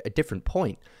 like a different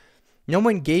point. No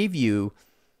one gave you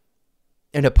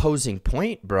an opposing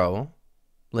point, bro.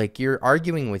 Like, you're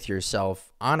arguing with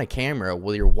yourself on a camera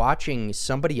while you're watching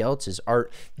somebody else's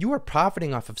art. You are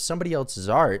profiting off of somebody else's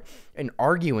art and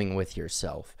arguing with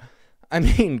yourself. I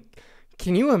mean,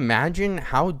 can you imagine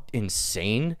how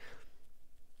insane?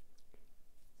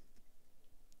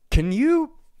 Can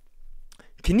you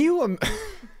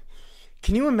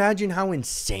imagine how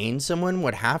insane someone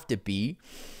would have to be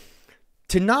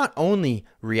to not only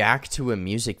react to a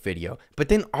music video, but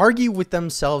then argue with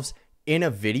themselves in a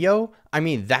video? I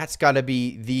mean, that's got to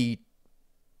be the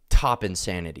top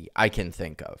insanity I can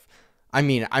think of. I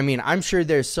mean, I'm sure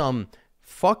there's some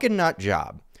fucking nut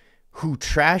job who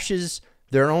trashes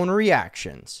their own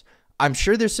reactions. I'm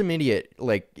sure there's some idiot,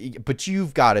 like, but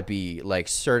you've got to be like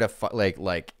certified,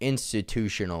 like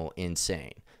institutional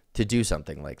insane to do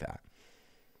something like that.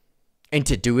 And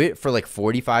to do it for like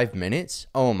 45 minutes?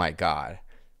 Oh my God.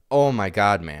 Oh my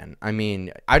God, man. I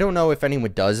mean, I don't know if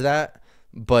anyone does that,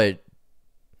 but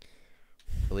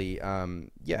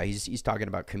yeah, he's talking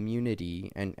about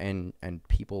community and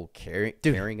people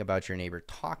caring about your neighbor,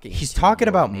 talking. He's talking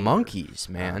about neighbor. Monkeys,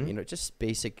 man. You know, just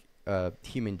basic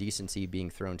human decency being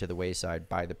thrown to the wayside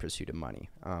by the pursuit of money.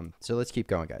 So let's keep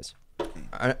going, guys.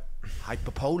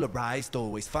 Hyperpolarized,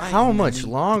 always fighting. How much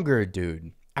longer,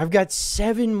 dude? I've got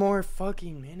 7 more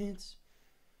fucking minutes.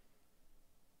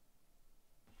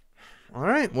 All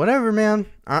right, whatever, man.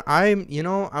 I'm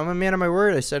a man of my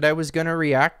word. I said I was gonna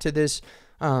react to this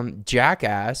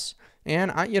jackass,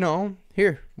 and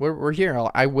we're here.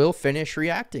 I will finish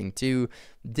reacting to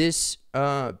this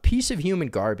piece of human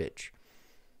garbage.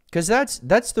 Because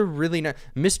that's the really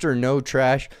Mr. No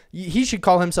Trash. He should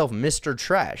call himself Mr.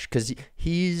 Trash, because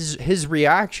his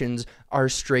reactions are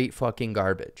straight fucking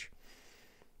garbage.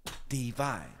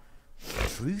 Divine.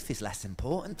 Truth is less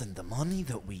important than the money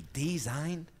that we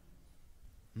designed.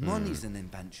 Money's an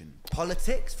invention.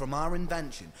 Politics from our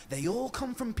invention. They all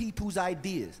come from people's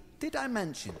ideas. Did I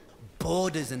mention?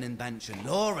 Border's an invention.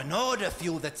 Law and order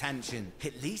fuel the tension.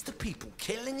 It leads to people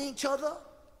killing each other.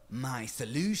 My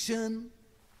solution.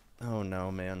 Oh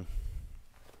no, man.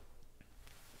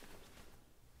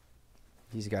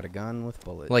 He's got a gun with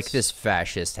bullets. Like this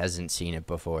fascist hasn't seen it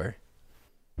before.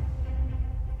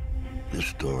 This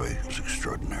story is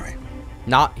extraordinary.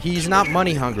 He's not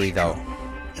money hungry though.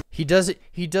 He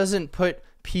doesn't put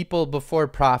people before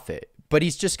profit, but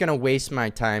he's just gonna waste my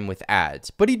time with ads.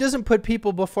 But he doesn't put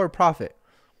people before profit.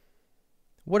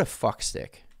 What a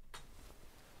fuckstick.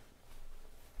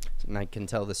 And I can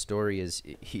tell the story is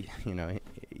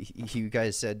you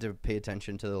guys said to pay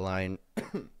attention to the line,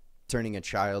 turning a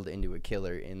child into a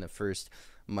killer in the first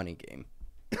money game.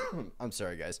 I'm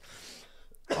sorry, guys.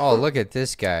 Oh, look at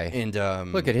this guy. And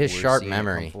look at his sharp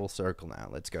memory. Full circle now.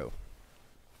 Let's go.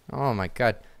 Oh my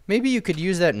God. Maybe you could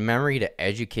use that memory to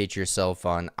educate yourself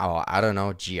on, I don't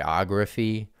know,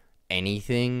 geography,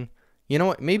 anything. You know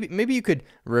what? Maybe you could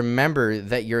remember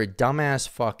that you're a dumbass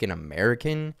fucking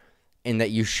American and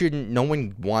that you shouldn't, no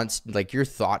one wants, like, your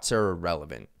thoughts are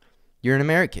irrelevant. You're an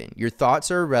American. Your thoughts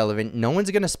are irrelevant. No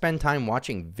one's going to spend time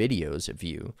watching videos of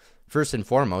you, first and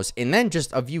foremost, and then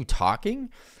just of you talking.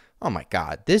 Oh my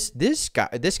God, this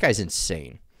guy's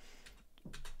insane.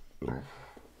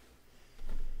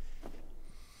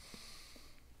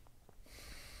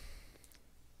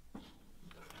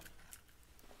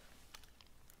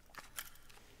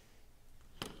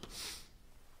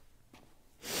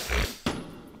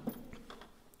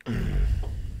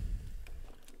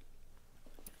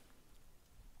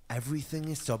 Everything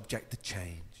is subject to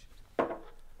change.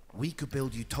 We could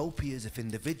build utopias if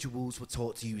individuals were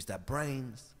taught to use their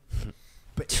brains.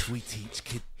 But if we teach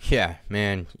kids... Yeah,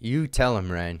 man, you tell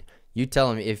him, Ren. You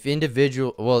tell him if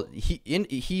individual... Well,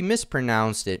 he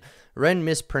mispronounced it. Ren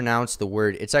mispronounced the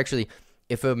word. It's actually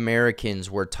if Americans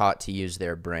were taught to use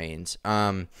their brains.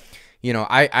 You know,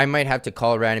 I might have to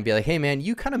call Ren and be like, hey, man,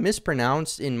 you kind of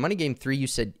mispronounced. In Money Game 3, you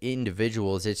said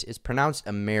individuals. It's pronounced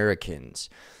Americans.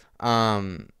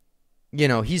 You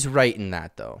know, he's right in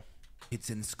that, though. It's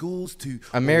in schools to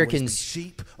Americans, be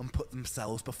sheep and put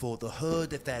themselves before the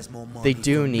herd if there's more money. They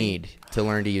do need to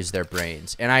learn to use their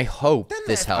brains, and I hope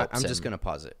this helps. I'm just gonna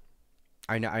pause it.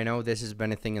 I know this has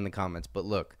been a thing in the comments, but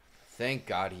look, thank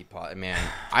God he paused. Man,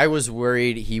 I was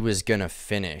worried he was gonna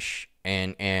finish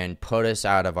and put us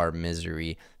out of our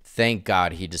misery. Thank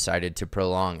God he decided to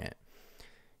prolong it.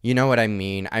 You know what I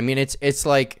mean? I mean it's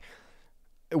like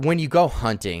when you go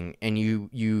hunting and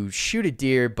you shoot a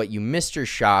deer, but you missed your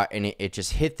shot and it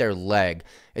just hit their leg.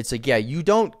 It's like, yeah, you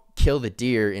don't kill the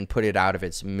deer and put it out of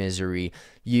its misery.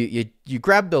 You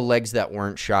grab the legs that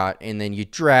weren't shot and then you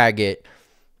drag it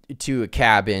to a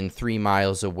cabin 3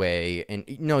 miles away. And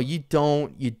no, you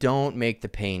don't make the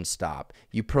pain stop.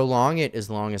 You prolong it as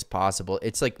long as possible.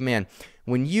 It's like, man,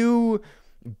 when you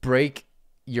break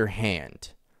your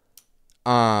hand,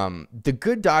 the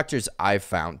good doctors I've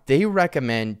found, they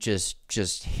recommend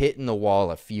just hitting the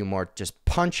wall a few more, just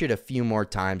punch it a few more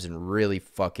times and really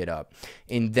fuck it up.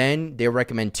 And then they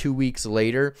recommend 2 weeks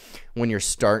later when you're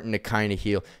starting to kind of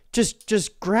heal,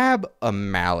 just grab a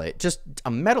mallet, just a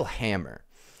metal hammer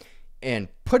and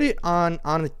put it on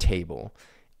a table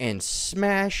and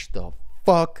smash the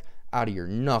fuck out of your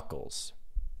knuckles.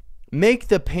 Make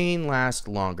the pain last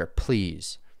longer,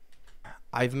 please.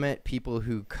 I've met people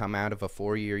who come out of a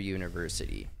 4-year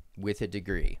university with a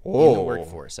degree in the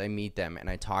workforce. I meet them and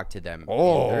I talk to them.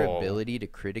 And their ability to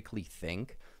critically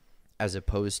think, as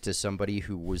opposed to somebody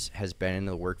who has been in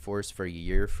the workforce for a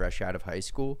year fresh out of high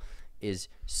school, is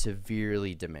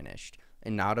severely diminished.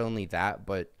 And not only that,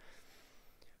 but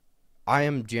I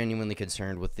am genuinely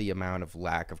concerned with the amount of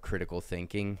lack of critical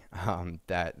thinking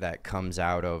that comes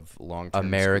out of long-term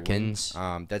Americans.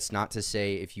 Schooling. That's not to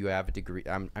say if you have a degree.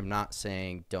 I'm not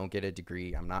saying don't get a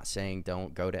degree. I'm not saying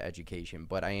don't go to education.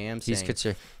 But I am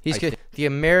saying the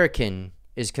American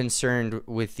is concerned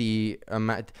with the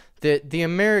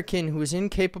American who is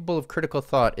incapable of critical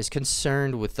thought is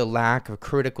concerned with the lack of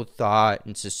critical thought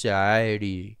in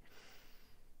society.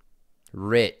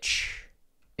 Rich.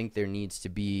 I think there needs to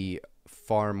be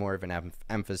far more of an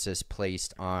emphasis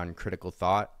placed on critical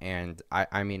thought. And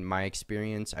I mean, my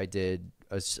experience, I did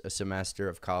a semester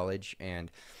of college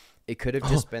and it could have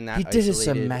just been that he did a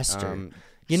semester.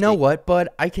 You know what, bud?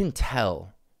 I can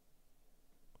tell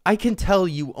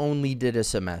you only did a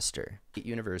semester at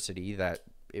university, that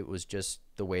it was just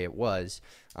the way it was.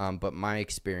 But my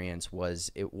experience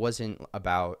was it wasn't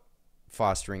about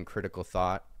fostering critical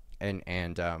thought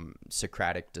and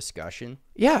Socratic discussion.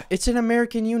 Yeah, it's an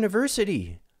American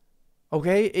university.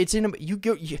 Okay, it's in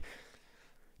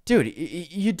dude.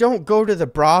 You don't go to the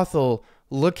brothel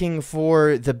looking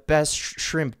for the best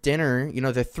shrimp dinner. You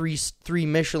know, the three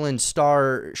Michelin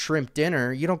star shrimp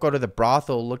dinner. You don't go to the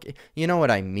brothel You know what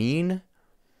I mean?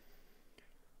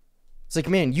 It's like,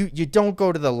 man, you don't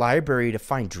go to the library to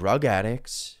find drug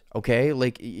addicts. Okay,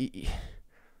 like.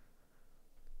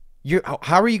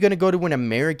 How are you going to go to an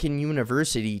American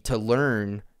university to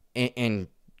learn and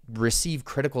receive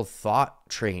critical thought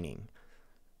training?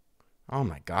 Oh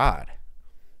my God.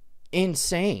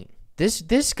 Insane.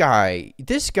 This guy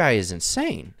is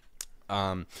insane.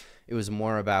 It was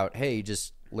more about, hey,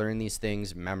 just learn these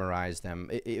things, memorize them.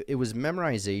 It was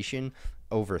memorization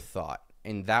over thought.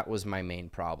 And that was my main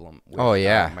problem with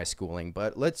my schooling.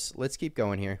 But let's keep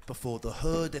going here. Before the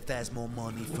herd, if there's more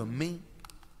money for me,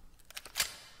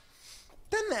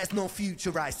 then there's no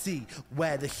future I see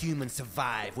where the humans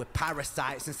survive with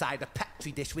parasites inside a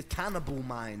petri dish with cannibal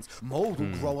minds. Mold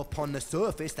will grow upon the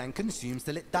surface and consume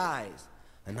till it dies.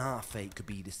 And our fate could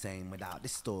be the same without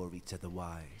this story to the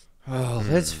wise. Oh,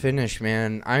 let's finish,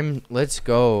 man. Let's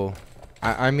go.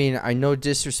 I mean, I know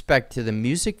disrespect to the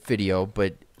music video,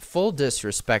 but full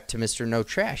disrespect to Mr. No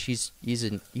Trash. He's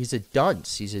a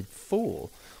dunce. He's a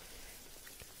fool.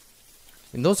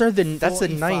 And those are that's a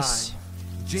nice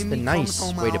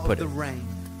way to put it. Rain,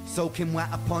 soaking wet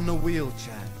upon a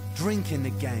wheelchair, drinking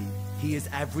again. He is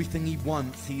everything he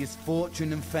wants. He is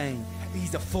fortune and fame.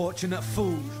 He's a fortunate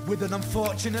fool with an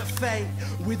unfortunate fate.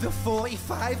 With a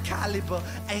 45 caliber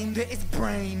aimed at his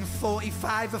brain.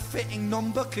 45 a fitting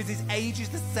number cause his age is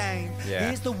the same. Yeah.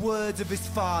 Here's the words of his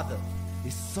father.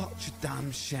 It's such a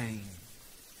damn shame.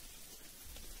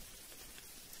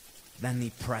 Then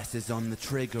he presses on the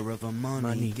trigger of a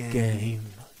money game.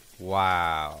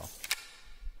 Wow.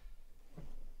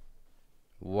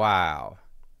 Wow.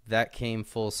 That came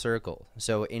full circle.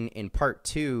 So in part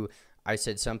 2, I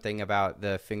said something about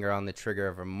the finger on the trigger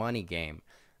of a money game.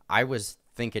 I was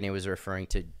thinking it was referring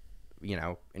to, you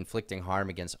know, inflicting harm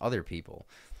against other people.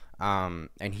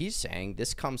 And he's saying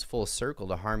this comes full circle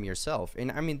to harm yourself.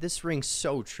 And I mean, this rings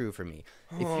so true for me.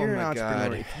 If you're an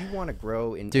entrepreneur, if you want to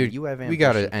grow and you have ambition, we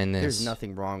gotta end this. There's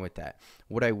nothing wrong with that.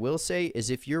 What I will say is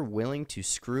if you're willing to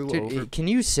screw over... Can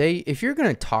you say, if you're going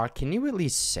to talk, can you at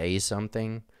least say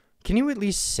something? Can you at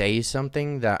least say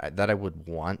something that I would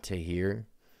want to hear?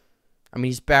 I mean,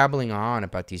 he's babbling on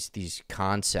about these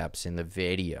concepts in the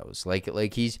videos.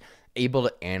 Like he's able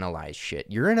to analyze shit.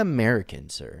 You're an American,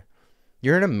 sir.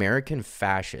 You're an American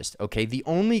fascist, okay? The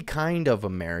only kind of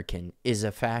American is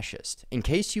a fascist, in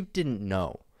case you didn't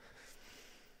know.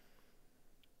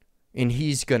 And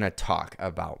he's going to talk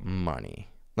about money.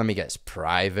 Let me guess,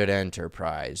 private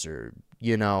enterprise or,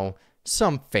 you know,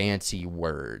 some fancy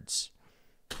words.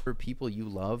 For people you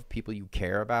love, people you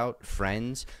care about,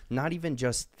 friends, not even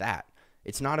just that.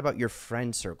 It's not about your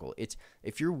friend circle. It's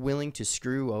if you're willing to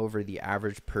screw over the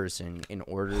average person in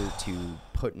order to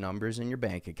put numbers in your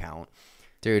bank account.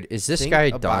 Dude, is this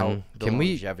guy done? Can we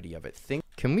longevity of it?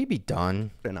 Can we be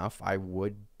done? Enough, I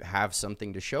would have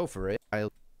something to show for it. I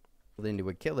into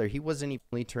a killer. He wasn't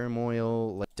even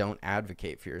turmoil. Like, don't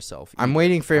advocate for yourself. I'm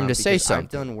waiting for him to say something.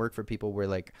 I've done work for people where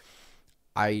like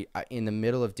I in the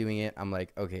middle of doing it, I'm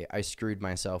like, okay, I screwed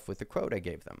myself with the quote I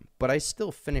gave them, but I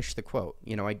still finished the quote.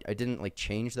 You know, I didn't like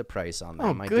change the price on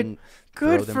them. Oh, I didn't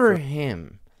good for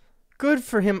him. Good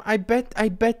for him. I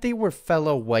bet they were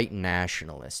fellow white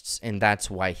nationalists, and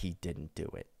that's why he didn't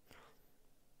do it.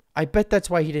 I bet that's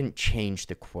why he didn't change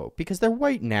the quote, because they're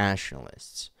white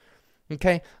nationalists.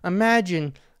 Okay?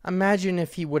 Imagine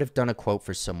if he would have done a quote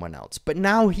for someone else, but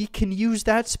now he can use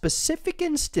that specific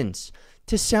instance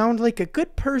to sound like a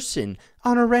good person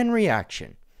on a Ren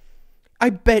reaction. I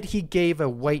bet he gave a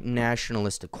white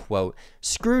nationalist a quote,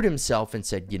 screwed himself, and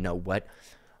said, you know what?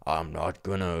 I'm not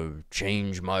gonna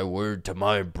change my word to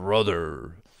my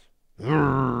brother.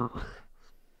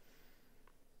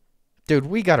 Dude,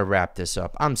 we gotta wrap this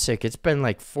up. I'm sick. It's been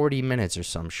like 40 minutes or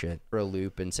some shit. For a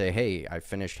loop and say, hey, I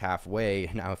finished halfway.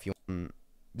 Now if you...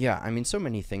 Yeah, I mean, so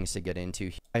many things to get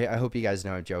into. I hope you guys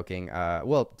know I'm joking.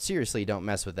 Well, seriously, don't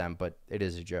mess with them, but it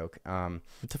is a joke. What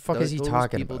the fuck is he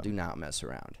talking people about? Do not mess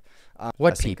around.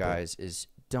 What people? Guys, is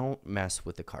don't mess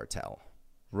with the cartel,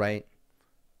 right?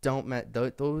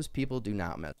 Those people do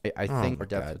not mess. I think we're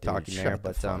definitely talking there,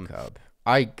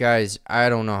 but guys, I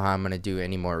don't know how I'm gonna do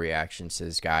any more reactions to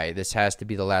this guy. This has to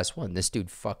be the last one. This dude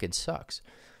fucking sucks.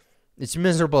 It's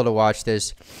miserable to watch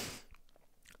this.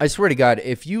 I swear to God,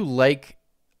 if you like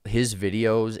his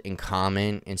videos and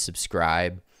comment and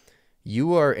subscribe,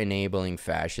 you are enabling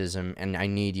fascism, and I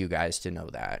need you guys to know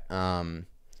that.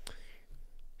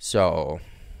 So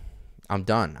I'm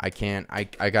done. I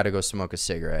gotta go smoke a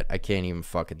cigarette. I can't even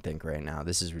fucking think right now.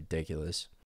 This is ridiculous.